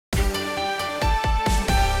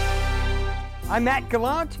I'm Matt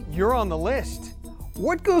Gallant, you're on the list.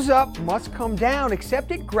 What goes up must come down, except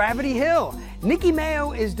at Gravity Hill. Nikki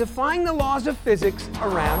Mayo is defying the laws of physics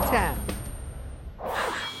around town.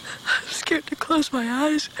 I'm scared to close my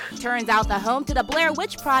eyes. Turns out the home to the Blair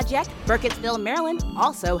Witch Project, Burkittsville, Maryland,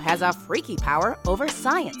 also has a freaky power over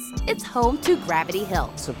science. It's home to Gravity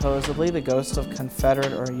Hill. Supposedly, the ghosts of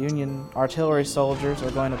Confederate or Union artillery soldiers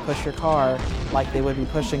are going to push your car like they would be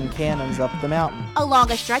pushing cannons up the mountain. Along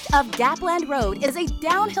a stretch of Gapland Road is a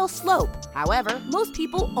downhill slope. However, most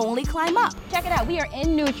people only climb up. Check it out, we are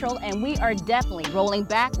in neutral and we are definitely rolling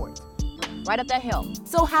backwards. Right up that hill.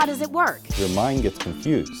 So how does it work? Your mind gets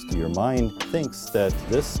confused. Your mind thinks that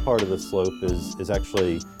this part of the slope is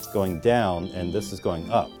actually going down and this is going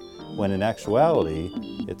up, when in actuality,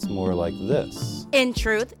 it's more like this. In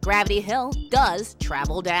truth, Gravity Hill does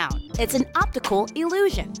travel down. It's an optical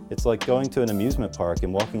illusion. It's like going to an amusement park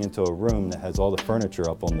and walking into a room that has all the furniture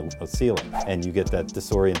up on the ceiling, and you get that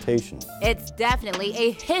disorientation. It's definitely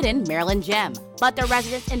a hidden Maryland gem, but the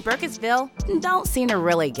residents in Burkittsville don't seem to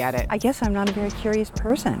really get it. I guess I'm not a very curious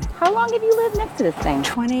person. How long have you lived next to this thing?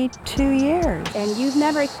 22 years. And you've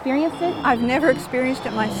never experienced it? I've never experienced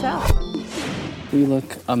it myself. We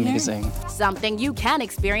look amazing. Something you can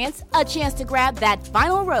experience, a chance to grab that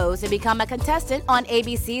final rose and become a contestant on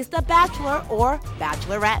ABC's The Bachelor or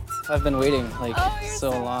Bachelorette. I've been waiting so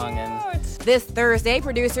long, and this Thursday,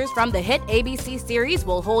 producers from the hit ABC series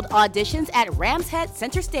will hold auditions at Rams Head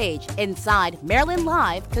Center Stage inside Maryland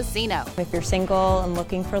Live Casino. If you're single and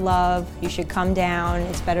looking for love, you should come down.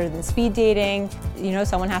 It's better than speed dating. You know,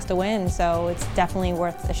 someone has to win, so it's definitely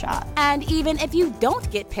worth the shot. And even if you don't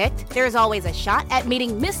get picked, there's always a shot at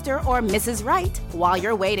meeting Mr. or Mrs. Right while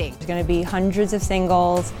you're waiting. There's going to be hundreds of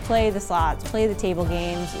singles. Play the slots, play the table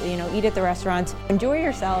games, eat at the restaurants. Enjoy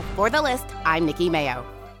yourself. For The List, I'm Nikki Mayo.